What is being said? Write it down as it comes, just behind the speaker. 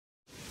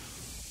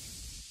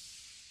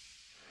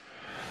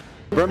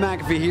Brett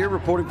McAfee here,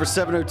 reporting for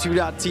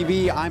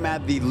 702.TV. I'm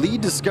at the Lee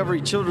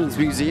Discovery Children's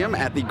Museum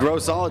at the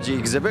Grossology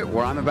exhibit,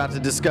 where I'm about to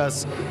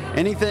discuss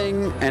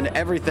anything and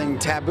everything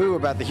taboo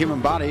about the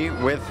human body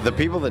with the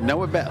people that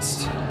know it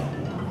best.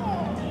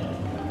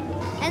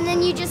 And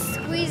then you just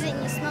squeeze it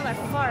and you smell their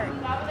fart.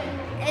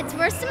 It's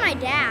worse than my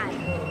dad.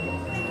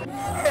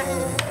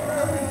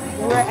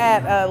 We're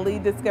at Lee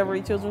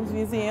Discovery Children's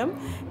Museum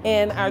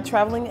in our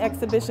traveling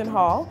exhibition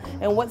hall,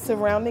 and what's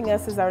surrounding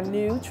us is our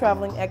new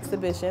traveling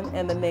exhibition,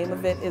 and the name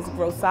of it is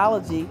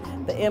Grossology,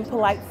 the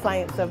impolite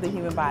science of the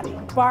human body.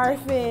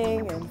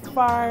 Barfing and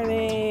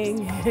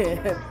farting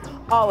and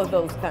all of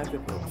those kinds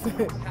of things.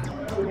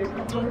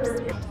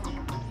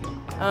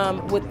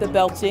 With the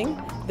belching,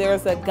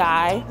 there's a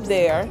guy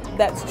there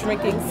that's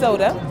drinking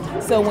soda.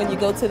 So when you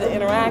go to the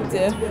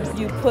interactive,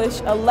 you push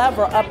a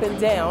lever up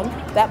and down.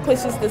 That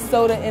pushes the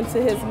soda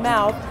into his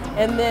mouth,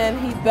 and then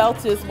he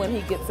belches when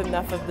he gets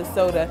enough of the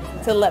soda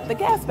to let the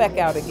gas back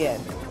out again.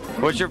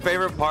 What's your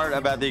favorite part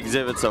about the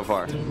exhibit so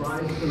far? We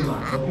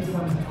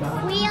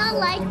all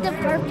like the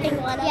burping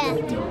one. Yeah,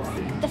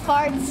 the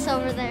farts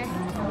over there.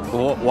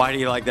 Why do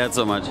you like that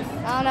so much?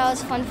 I don't know,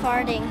 it's fun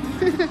farting.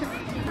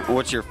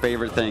 What's your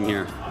favorite thing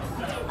here?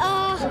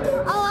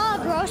 All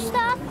gross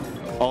stuff.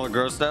 All the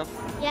gross stuff?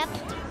 Yep.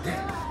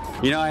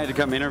 You know I had to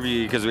come interview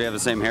you because we have the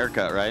same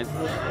haircut, right?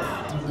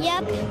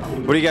 Yep.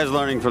 What are you guys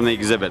learning from the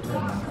exhibit? That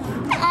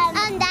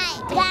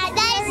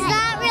it's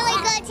not really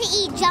good to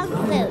eat junk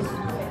food.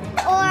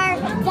 Or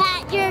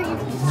that your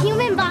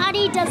human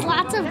body does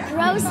lots of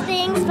gross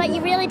things, but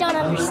you really don't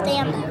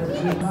understand them.